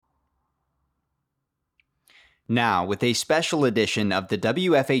Now, with a special edition of the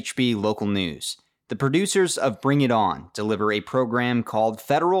WFHB Local News, the producers of Bring It On deliver a program called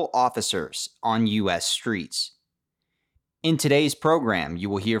Federal Officers on U.S. Streets. In today's program, you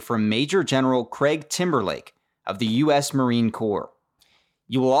will hear from Major General Craig Timberlake of the U.S. Marine Corps.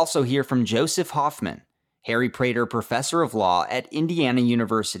 You will also hear from Joseph Hoffman, Harry Prater Professor of Law at Indiana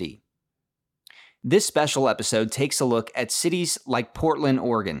University. This special episode takes a look at cities like Portland,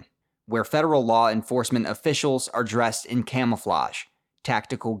 Oregon, where federal law enforcement officials are dressed in camouflage,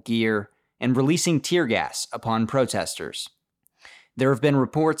 tactical gear, and releasing tear gas upon protesters. There have been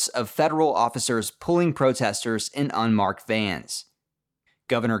reports of federal officers pulling protesters in unmarked vans.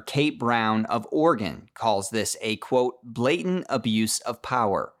 Governor Kate Brown of Oregon calls this a, quote, blatant abuse of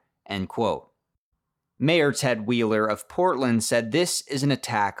power, end quote. Mayor Ted Wheeler of Portland said this is an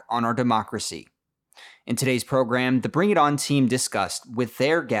attack on our democracy. In today's program, the Bring It On team discussed with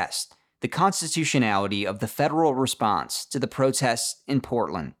their guest the constitutionality of the federal response to the protests in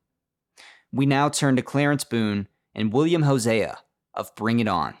Portland. We now turn to Clarence Boone and William Hosea of Bring It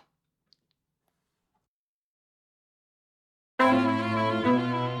On.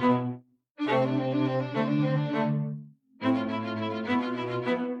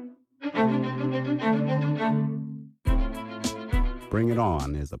 Bring It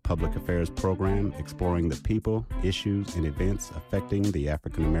On is a public affairs program exploring the people, issues, and events affecting the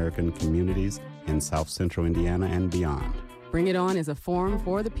African American communities in South Central Indiana and beyond. Bring It On is a forum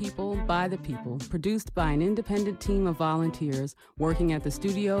for the people, by the people, produced by an independent team of volunteers working at the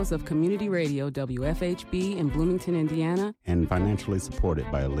studios of Community Radio WFHB in Bloomington, Indiana, and financially supported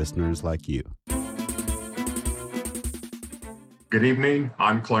by listeners like you. Good evening,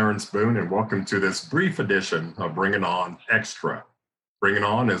 I'm Clarence Boone, and welcome to this brief edition of Bring It On Extra. Bring It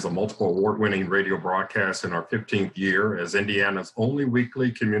On is a multiple award-winning radio broadcast in our 15th year as Indiana's only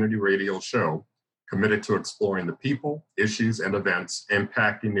weekly community radio show committed to exploring the people, issues, and events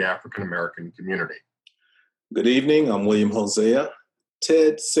impacting the African American community. Good evening, I'm William Hosea.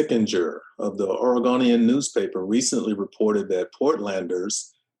 Ted Sickinger of the Oregonian newspaper recently reported that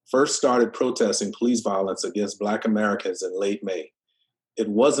Portlanders first started protesting police violence against Black Americans in late May. It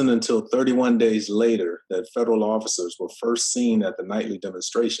wasn't until 31 days later that federal officers were first seen at the nightly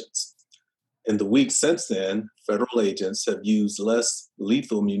demonstrations. In the weeks since then, federal agents have used less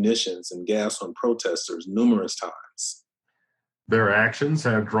lethal munitions and gas on protesters numerous times. Their actions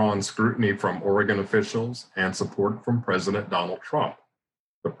have drawn scrutiny from Oregon officials and support from President Donald Trump.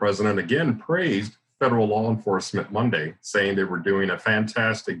 The president again praised federal law enforcement Monday, saying they were doing a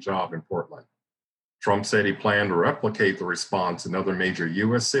fantastic job in Portland. Trump said he planned to replicate the response in other major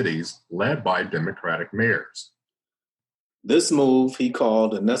U.S. cities led by Democratic mayors. This move he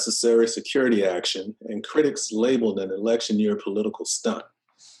called a necessary security action, and critics labeled an election year political stunt.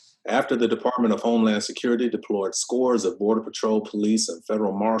 After the Department of Homeland Security deployed scores of Border Patrol, police, and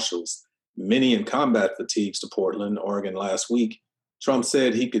federal marshals, many in combat fatigues, to Portland, Oregon last week, Trump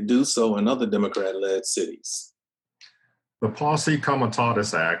said he could do so in other Democrat-led cities. The Posse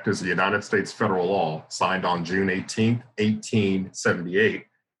Comitatus Act is a United States federal law signed on June 18, 1878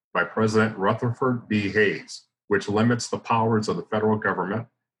 by President Rutherford B. Hayes, which limits the powers of the federal government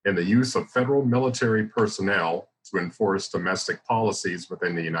and the use of federal military personnel to enforce domestic policies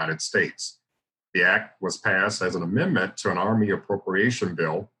within the United States. The act was passed as an amendment to an Army appropriation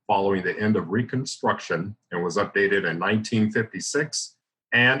bill following the end of Reconstruction and was updated in 1956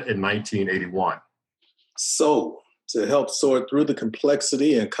 and in 1981. So, to help sort through the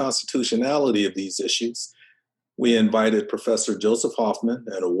complexity and constitutionality of these issues, we invited Professor Joseph Hoffman,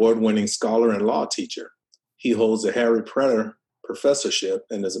 an award-winning scholar and law teacher. He holds a Harry Prater Professorship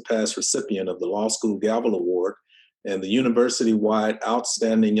and is a past recipient of the Law School Gavel Award and the university-wide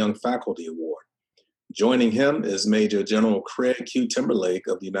Outstanding Young Faculty Award. Joining him is Major General Craig Q. Timberlake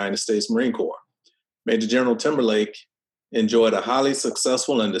of the United States Marine Corps. Major General Timberlake enjoyed a highly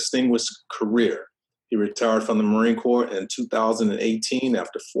successful and distinguished career. He retired from the Marine Corps in 2018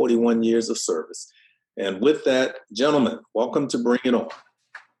 after 41 years of service. And with that, gentlemen, welcome to Bring It On.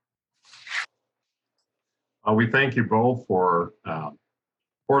 We thank you both for, of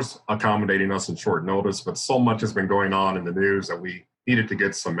course, accommodating us in short notice, but so much has been going on in the news that we needed to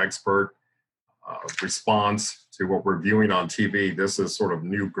get some expert response to what we're viewing on TV. This is sort of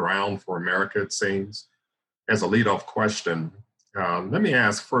new ground for America, it seems. As a leadoff question, let me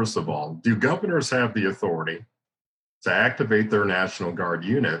ask, first of all, do governors have the authority to activate their National Guard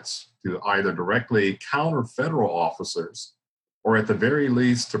units to either directly counter federal officers or at the very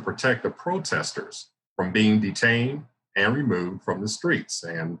least to protect the protesters from being detained and removed from the streets?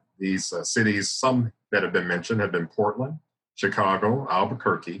 And these cities, some that have been mentioned, have been Portland, Chicago,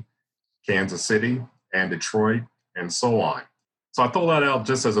 Albuquerque, Kansas City, and Detroit, and so on. So I throw that out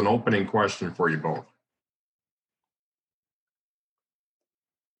just as an opening question for you both.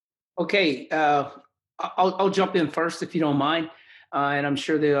 Okay, I'll jump in first if you don't mind, and I'm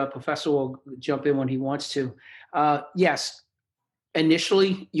sure the professor will jump in when he wants to. Yes,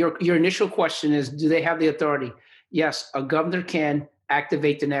 initially, your initial question is, do they have the authority? Yes, a governor can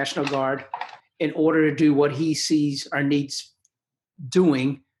activate the National Guard in order to do what he sees or needs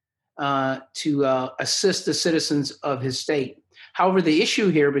doing to assist the citizens of his state. However, the issue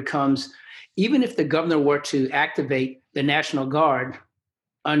here becomes, even if the governor were to activate the National Guard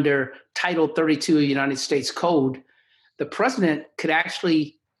under Title 32 of the United States Code, the president could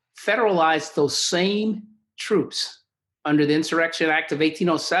actually federalize those same troops under the Insurrection Act of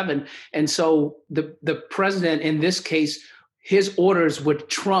 1807. And so the president, in this case, his orders would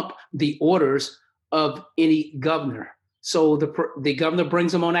trump the orders of any governor. So the governor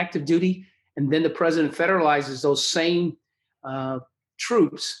brings them on active duty, and then the president federalizes those same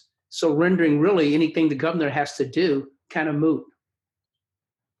troops, so rendering really anything the governor has to do kind of moot.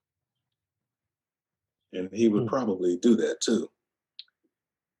 And he would probably do that too.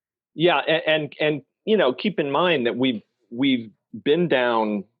 Yeah, and keep in mind that we've been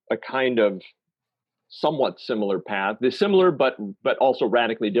down a kind of somewhat similar path. They're similar, but also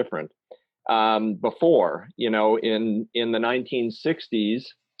radically different. Before, in the 1960s,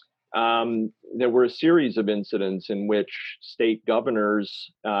 there were a series of incidents in which state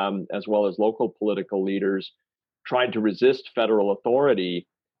governors, as well as local political leaders, tried to resist federal authority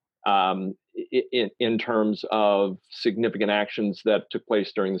in terms of significant actions that took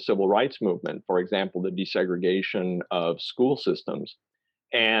place during the civil rights movement. For example, the desegregation of school systems,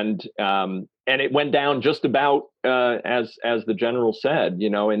 and it went down just about as the general said.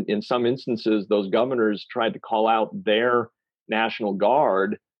 In some instances, those governors tried to call out their National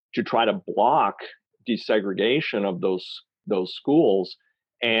Guard to try to block desegregation of those schools.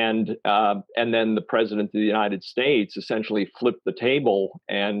 And then the president of the United States essentially flipped the table,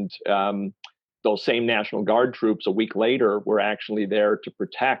 and those same National Guard troops a week later were actually there to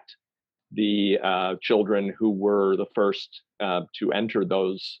protect the children who were the first to enter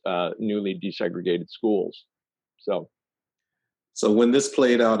those newly desegregated schools. So when this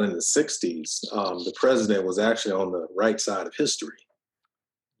played out in the 60s, the president was actually on the right side of history.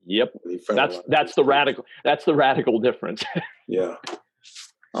 Yep, that's the radical difference. Yeah.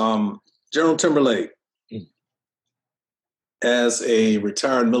 General Timberlake, as a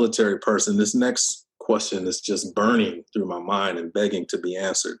retired military person, this next question is just burning through my mind and begging to be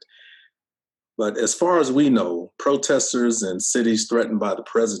answered. But as far as we know, protesters in cities threatened by the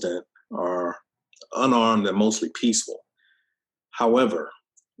president are unarmed and mostly peaceful. However,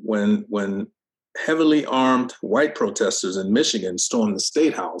 when heavily armed white protesters in Michigan stormed the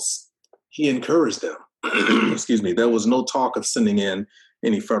State House, he encouraged them. Excuse me, there was no talk of sending in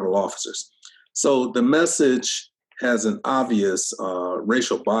any federal officers. So the message has an obvious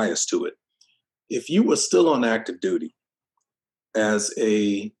racial bias to it. If you were still on active duty as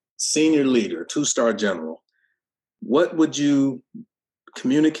a senior leader, two-star general, what would you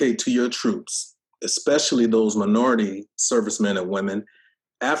communicate to your troops, especially those minority servicemen and women,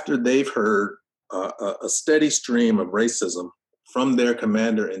 after they've heard a steady stream of racism from their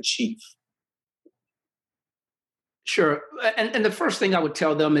commander-in-chief? Sure. And the first thing I would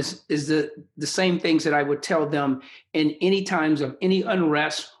tell them is the same things that I would tell them in any times of any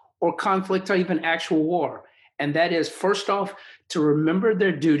unrest or conflict or even actual war. And that is, first off, to remember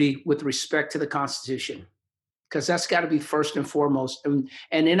their duty with respect to the Constitution, because that's got to be first and foremost. And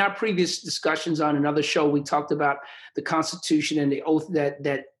in our previous discussions on another show, we talked about the Constitution and the oath that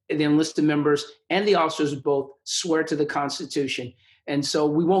the enlisted members and the officers both swear to the Constitution. And so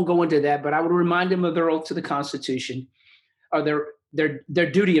we won't go into that, but I would remind them of their oath to the Constitution, or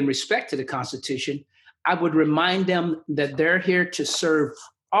their duty in respect to the Constitution. I would remind them that they're here to serve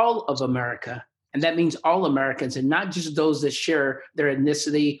all of America, and that means all Americans, and not just those that share their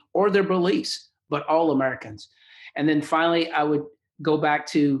ethnicity or their beliefs, but all Americans. And then finally, I would go back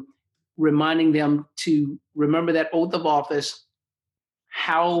to reminding them to remember that oath of office,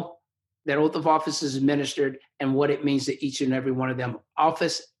 how that oath of office is administered, and what it means to each and every one of them,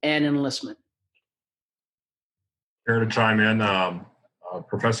 office and enlistment. Care to chime in,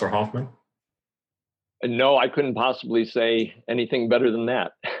 Professor Hoffman? No, I couldn't possibly say anything better than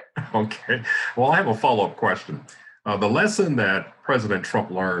that. Okay. Well, I have a follow-up question. The lesson that President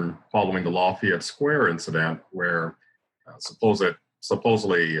Trump learned following the Lafayette Square incident, where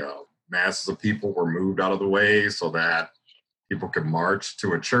supposedly masses of people were moved out of the way so that people could march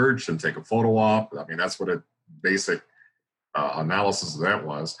to a church and take a photo op. I mean, that's what a basic analysis of that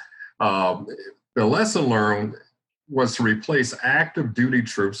was. The lesson learned was to replace active duty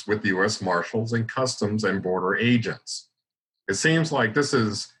troops with U.S. Marshals and Customs and Border agents. It seems like this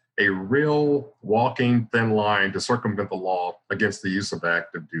is a real walking thin line to circumvent the law against the use of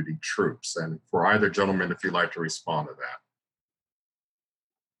active duty troops. And for either gentleman, if you'd like to respond to that.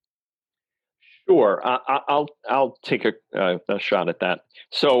 Sure, I'll take a shot at that.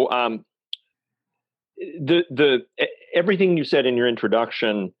 So everything you said in your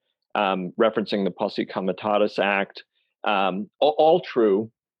introduction, referencing the Posse Comitatus Act, all true.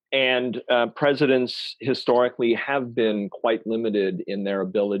 And presidents historically have been quite limited in their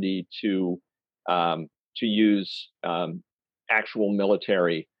ability to use actual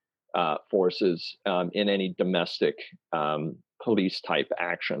military forces in any domestic police type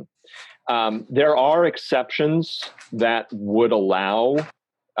action. There are exceptions that would allow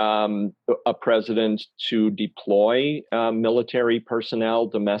a president to deploy military personnel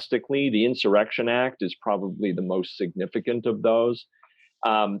domestically. The Insurrection Act is probably the most significant of those.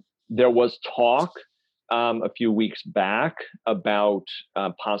 There was talk a few weeks back about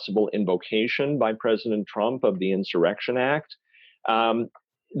possible invocation by President Trump of the Insurrection Act.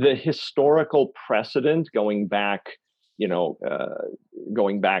 The historical precedent going back well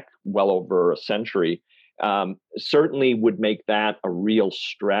over a century, certainly would make that a real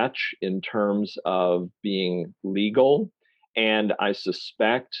stretch in terms of being legal. And I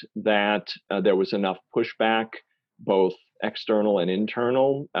suspect that there was enough pushback, both external and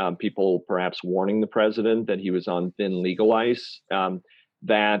internal, people perhaps warning the president that he was on thin legal ice,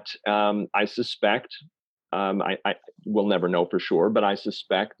 that I suspect, I will never know for sure, but I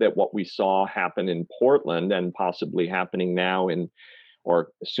suspect that what we saw happen in Portland and possibly happening now or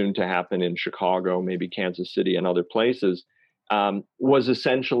soon to happen in Chicago, maybe Kansas City and other places, was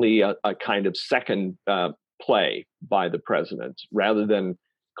essentially a kind of second play by the president, rather than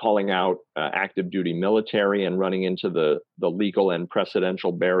calling out active duty military and running into the legal and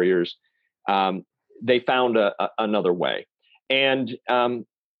precedential barriers. They found another way. And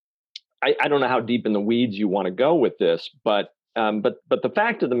I don't know how deep in the weeds you want to go with this, but the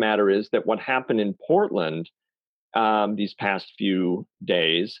fact of the matter is that what happened in Portland these past few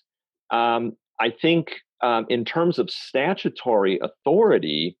days, I think in terms of statutory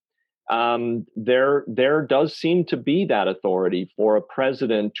authority, there does seem to be that authority for a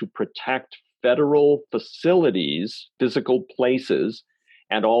president to protect federal facilities, physical places,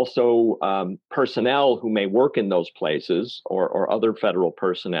 and also personnel who may work in those places or other federal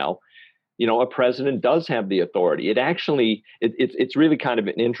personnel. A president does have the authority. It's really kind of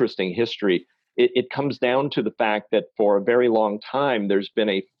an interesting history. It comes down to the fact that for a very long time, there's been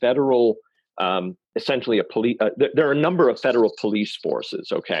a federal, essentially a police, there are a number of federal police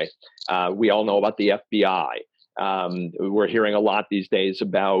forces, okay? We all know about the FBI. We're hearing a lot these days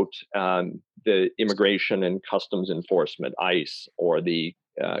about the Immigration and Customs Enforcement, ICE, or the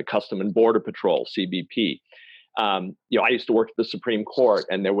Custom and Border Patrol, CBP. I used to work at the Supreme Court,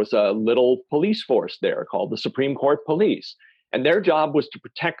 and there was a little police force there called the Supreme Court Police, and their job was to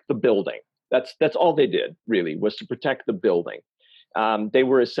protect the building. That's all they did, really, was to protect the building. They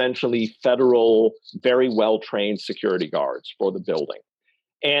were essentially federal, very well-trained security guards for the building.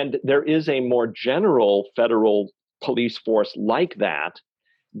 And there is a more general federal police force like that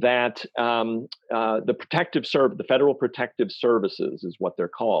the Federal Protective Services is what they're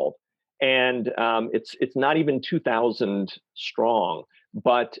called. And it's not even 2,000 strong,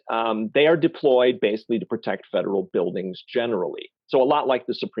 but they are deployed basically to protect federal buildings generally. So a lot like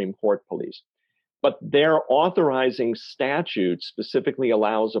the Supreme Court Police. But their authorizing statute specifically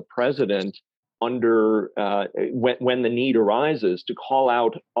allows a president under when the need arises to call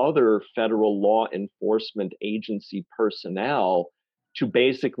out other federal law enforcement agency personnel to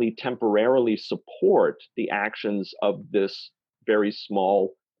basically temporarily support the actions of this very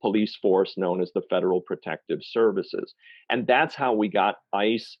small police force known as the Federal Protective Services. And that's how we got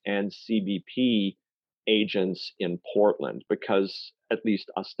ICE and CBP agents in Portland, because at least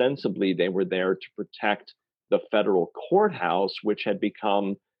ostensibly they were there to protect the federal courthouse, which had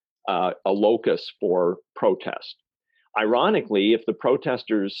become a locus for protest. Ironically, if the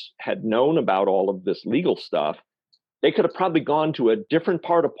protesters had known about all of this legal stuff, they could have probably gone to a different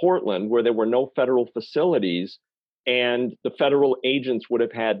part of Portland where there were no federal facilities, and the federal agents would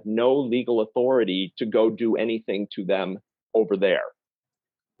have had no legal authority to go do anything to them over there.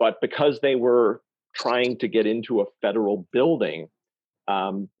 But because they were trying to get into a federal building,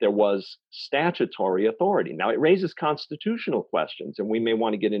 there was statutory authority. Now, it raises constitutional questions, and we may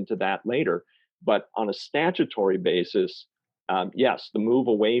want to get into that later. But on a statutory basis, yes, the move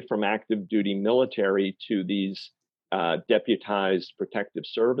away from active duty military to these deputized protective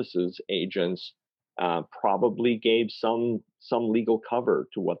services agents probably gave some legal cover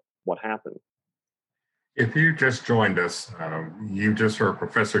to what happened. If you just joined us, you just heard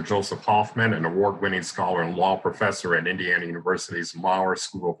Professor Joseph Hoffman, an award-winning scholar and law professor at Indiana University's Maurer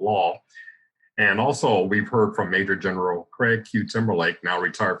School of Law. And also, we've heard from Major General Craig Q. Timberlake, now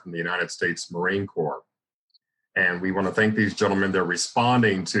retired from the United States Marine Corps. And we want to thank these gentlemen. They're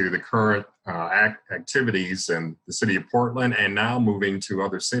responding to the current activities in the city of Portland and now moving to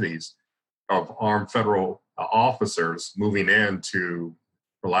other cities of armed federal officers moving in to,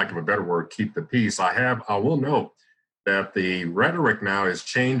 for lack of a better word, keep the peace. I will note that the rhetoric now is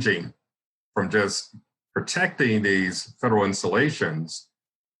changing from just protecting these federal installations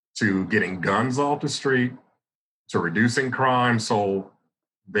to getting guns off the street, to reducing crime. So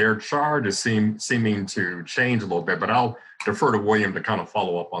their charge is seeming to change a little bit, but I'll defer to William to kind of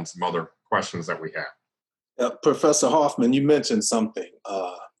follow up on some other questions that we have. Professor Hoffman, you mentioned something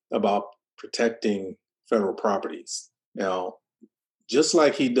about protecting federal properties. Now, just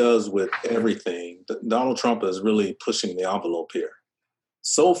like he does with everything, Donald Trump is really pushing the envelope here.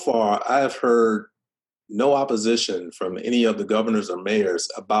 So far, I have heard no opposition from any of the governors or mayors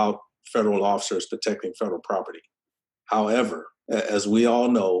about federal officers protecting federal property. However, as we all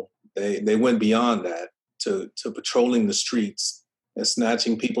know, they went beyond that to patrolling the streets and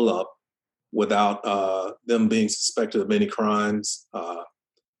snatching people up without them being suspected of any crimes,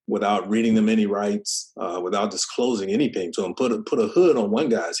 without reading them any rights, without disclosing anything to them. Put a hood on one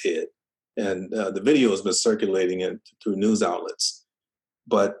guy's head, and the video has been circulating through news outlets.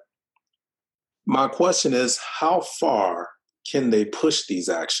 But my question is, how far can they push these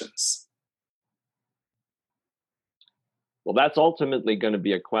actions? Well, that's ultimately going to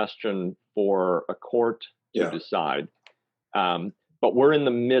be a question for a court to decide. But we're in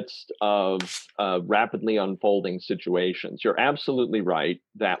the midst of rapidly unfolding situations. You're absolutely right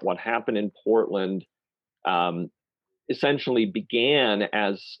that what happened in Portland essentially began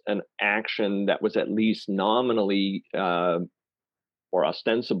as an action that was at least nominally or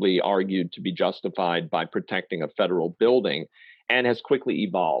ostensibly argued to be justified by protecting a federal building, and has quickly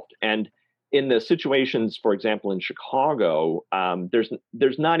evolved. And in the situations, for example, in Chicago,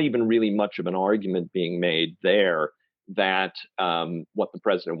 there's not even really much of an argument being made there that what the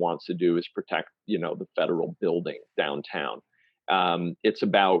president wants to do is protect, the federal building downtown. It's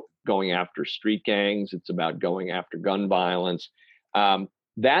about going after street gangs. It's about going after gun violence.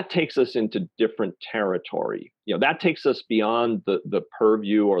 That takes us into different territory. That takes us beyond the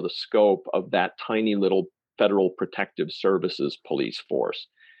purview or the scope of that tiny little Federal Protective Services police force.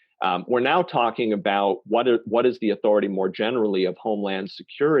 We're now talking about what is the authority more generally of Homeland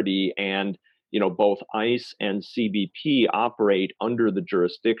Security, and both ICE and CBP operate under the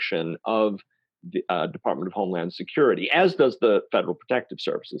jurisdiction of the Department of Homeland Security, as does the Federal Protective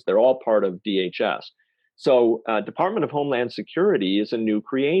Services. They're all part of DHS. So Department of Homeland Security is a new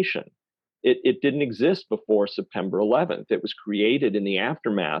creation. It didn't exist before September 11th. It was created in the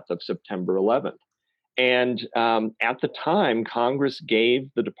aftermath of September 11th. And at the time, Congress gave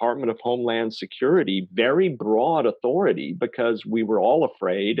the Department of Homeland Security very broad authority because we were all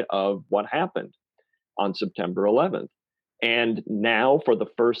afraid of what happened on September 11th. And now, for the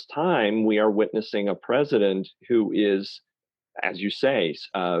first time, we are witnessing a president who is, as you say,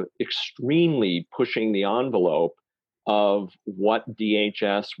 extremely pushing the envelope of what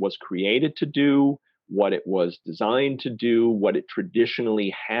DHS was created to do, what it was designed to do, what it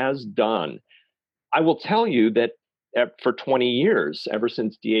traditionally has done. I will tell you that for 20 years, ever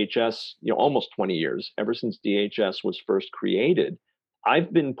since DHS, almost 20 years, ever since DHS was first created,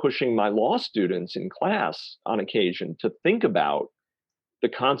 I've been pushing my law students in class on occasion to think about the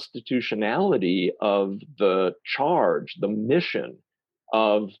constitutionality of the charge, the mission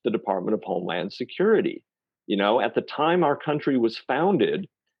of the Department of Homeland Security. At the time our country was founded,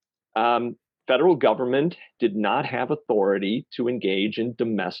 federal government did not have authority to engage in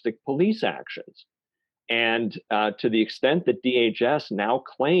domestic police actions. And to the extent that DHS now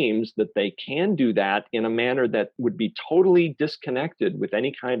claims that they can do that in a manner that would be totally disconnected with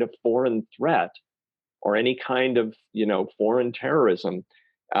any kind of foreign threat or any kind of, foreign terrorism,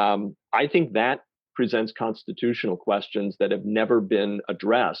 I think that presents constitutional questions that have never been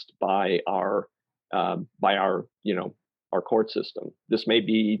addressed by our court system. This may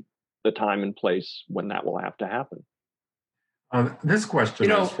be the time and place when that will have to happen. This question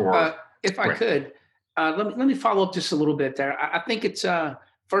is for... if I could. Let me follow up just a little bit there. I think it's,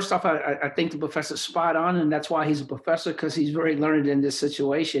 first off, I think the professor's spot on, and that's why he's a professor, because he's very learned in this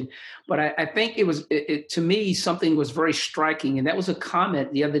situation. But I think to me, something was very striking, and that was a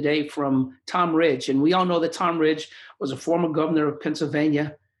comment the other day from Tom Ridge. And we all know that Tom Ridge was a former governor of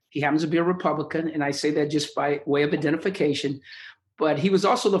Pennsylvania. He happens to be a Republican, and I say that just by way of identification. But he was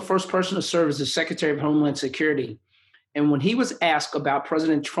also the first person to serve as the Secretary of Homeland Security. And when he was asked about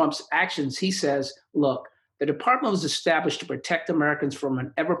President Trump's actions, he says, look, the department was established to protect Americans from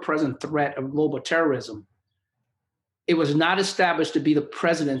an ever-present threat of global terrorism. It was not established to be the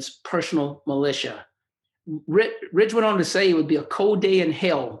president's personal militia. Ridge went on to say it would be a cold day in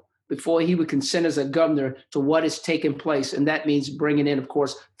hell before he would consent as a governor to what is taking place. And that means bringing in, of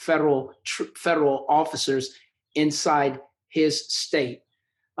course, federal officers inside his state.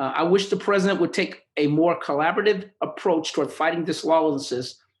 I wish the president would take a more collaborative approach toward fighting this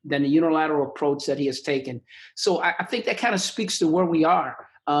lawlessness than the unilateral approach that he has taken. So I think that kind of speaks to where we are,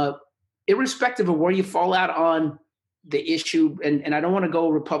 irrespective of where you fall out on the issue. And I don't want to go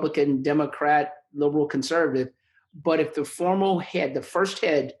Republican, Democrat, liberal, conservative, but if the formal head, the first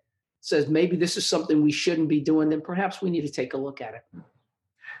head, says maybe this is something we shouldn't be doing, then perhaps we need to take a look at it.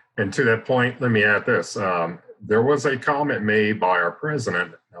 And to that point, let me add this. There was a comment made by our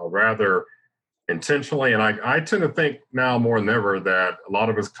president, rather intentionally, and I tend to think now more than ever that a lot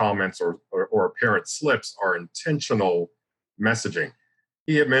of his comments or apparent slips are intentional messaging.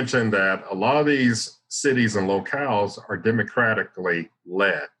 He had mentioned that a lot of these cities and locales are democratically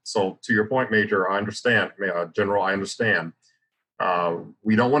led. So to your point, Major, I understand, General, I understand.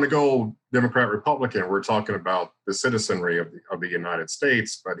 We don't want to go Democrat, Republican. We're talking about the citizenry of the United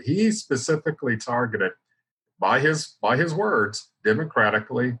States, but he specifically targeted, by his words,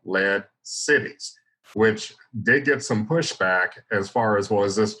 democratically led cities, which did get some pushback as far as, well,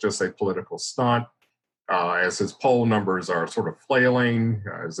 is this just a political stunt? As his poll numbers are sort of flailing,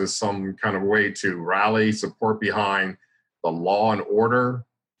 is this some kind of way to rally support behind the law and order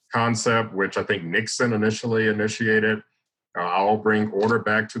concept, which I think Nixon initially initiated? I'll bring order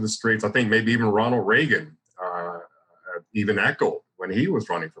back to the streets. I think maybe even Ronald Reagan even echoed when he was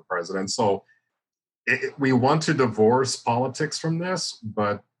running for president. So we want to divorce politics from this,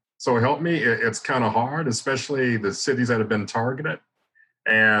 but so help me, it's kind of hard, especially the cities that have been targeted.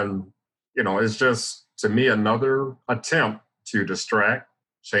 And, it's just, to me, another attempt to distract,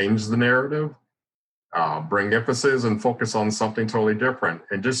 change the narrative, bring emphasis and focus on something totally different.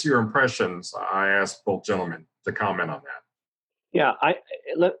 And just your impressions, I asked both gentlemen to comment on that. Yeah,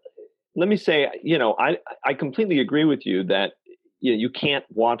 let me say, I completely agree with you that you can't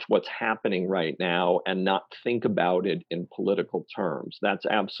watch what's happening right now and not think about it in political terms. That's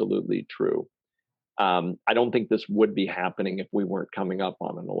absolutely true. I don't think this would be happening if we weren't coming up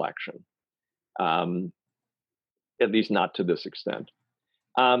on an election, at least not to this extent.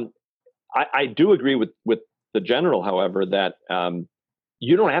 I do agree with the general, however, that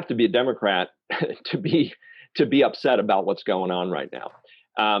you don't have to be a Democrat to be upset about what's going on right now.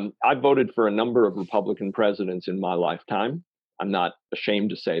 I voted for a number of Republican presidents in my lifetime. I'm not ashamed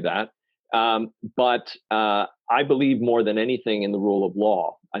to say that. But I believe more than anything in the rule of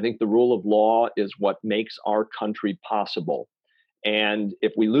law. I think the rule of law is what makes our country possible. And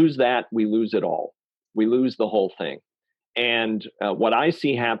if we lose that, we lose it all. We lose the whole thing. And what I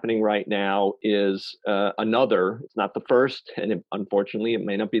see happening right now is it's not the first, and unfortunately, it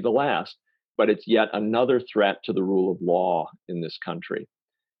may not be the last, but it's yet another threat to the rule of law in this country.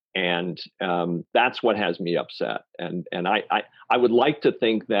 And that's what has me upset. And I would like to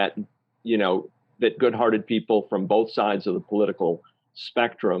think that, that good-hearted people from both sides of the political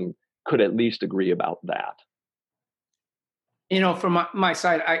spectrum could at least agree about that. From my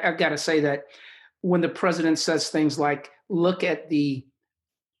side, I've got to say that when the president says things like, look at the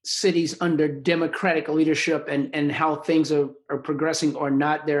cities under Democratic leadership and how things are progressing or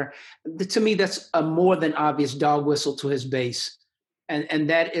not there, to me, that's a more than obvious dog whistle to his base. And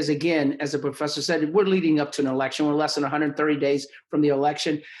that is, again, as the professor said, we're leading up to an election. We're less than 130 days from the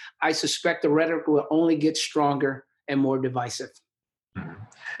election. I suspect the rhetoric will only get stronger and more divisive.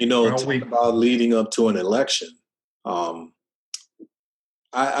 Talking about leading up to an election,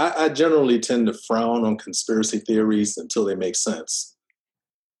 I generally tend to frown on conspiracy theories until they make sense.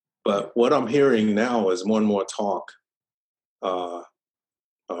 But what I'm hearing now is more and more talk,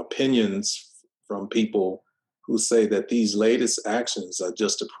 opinions from people who say that these latest actions are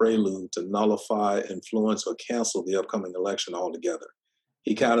just a prelude to nullify, influence, or cancel the upcoming election altogether.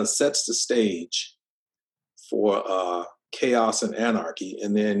 He kind of sets the stage for chaos and anarchy,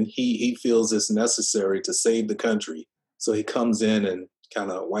 and then he feels it's necessary to save the country. So he comes in and kind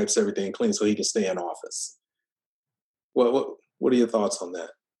of wipes everything clean so he can stay in office. What are your thoughts on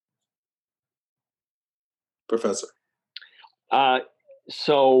that, Professor?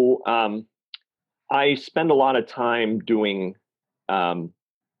 I spend a lot of time doing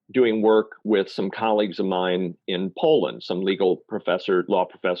doing work with some colleagues of mine in Poland, some law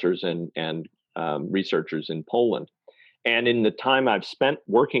professors and researchers in Poland. And in the time I've spent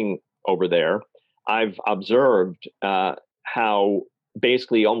working over there, I've observed how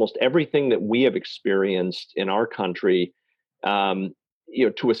basically almost everything that we have experienced in our country,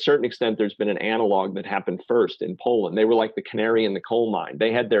 to a certain extent, there's been an analog that happened first in Poland. They were like the canary in the coal mine.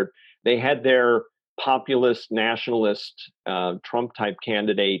 They had their populist, nationalist, Trump-type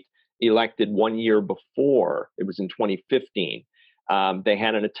candidate elected 1 year before. It was in 2015. They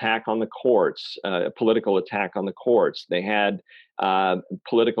had an attack on the courts, a political attack on the courts. They had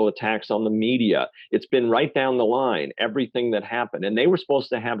political attacks on the media. It's been right down the line, everything that happened. And they were supposed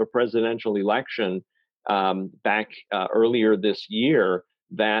to have a presidential election back earlier this year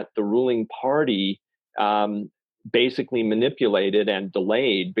that the ruling party basically manipulated and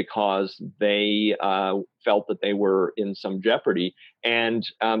delayed because they felt that they were in some jeopardy. And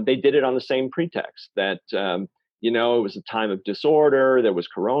they did it on the same pretext that, it was a time of disorder, there was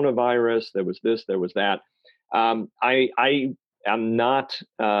coronavirus, there was this, there was that. I am not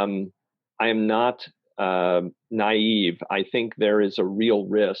naive. I think there is a real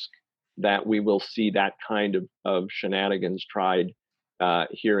risk that we will see that kind of shenanigans tried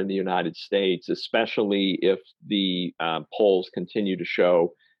here in the United States, especially if the polls continue to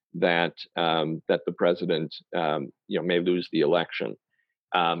show that the president may lose the election.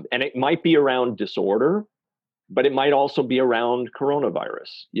 And it might be around disorder, but it might also be around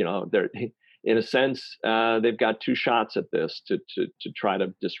coronavirus. In a sense, they've got two shots at this to try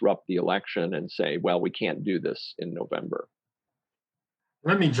to disrupt the election and say, well, we can't do this in November.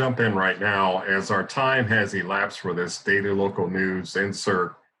 Let me jump in right now as our time has elapsed for this daily local news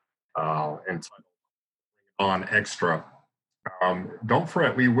insert entitled On Extra. Don't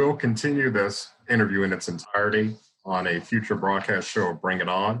fret, we will continue this interview in its entirety on a future broadcast show of Bring It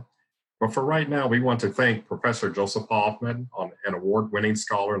On. But for right now, we want to thank Professor Joseph Hoffman, an award-winning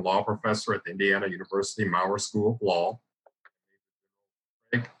scholar and law professor at the Indiana University Maurer School of Law,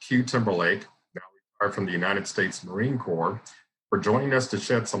 Craig Q. Timberlake, now retired from the United States Marine Corps, for joining us to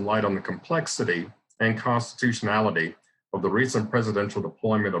shed some light on the complexity and constitutionality of the recent presidential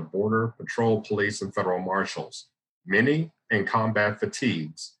deployment of Border Patrol Police and federal marshals, many in combat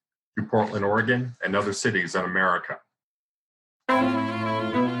fatigues, to Portland, Oregon, and other cities in America.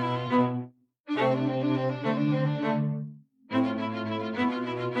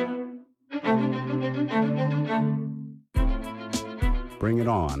 Bring It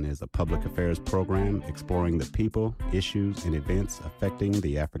On is a public affairs program exploring the people, issues, and events affecting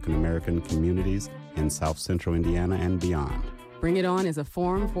the African American communities in South Central Indiana and beyond. Bring It On is a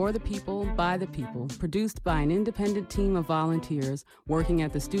forum for the people, by the people, produced by an independent team of volunteers working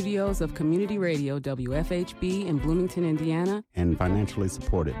at the studios of Community Radio WFHB in Bloomington, Indiana, and financially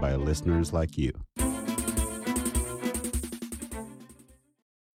supported by listeners like you.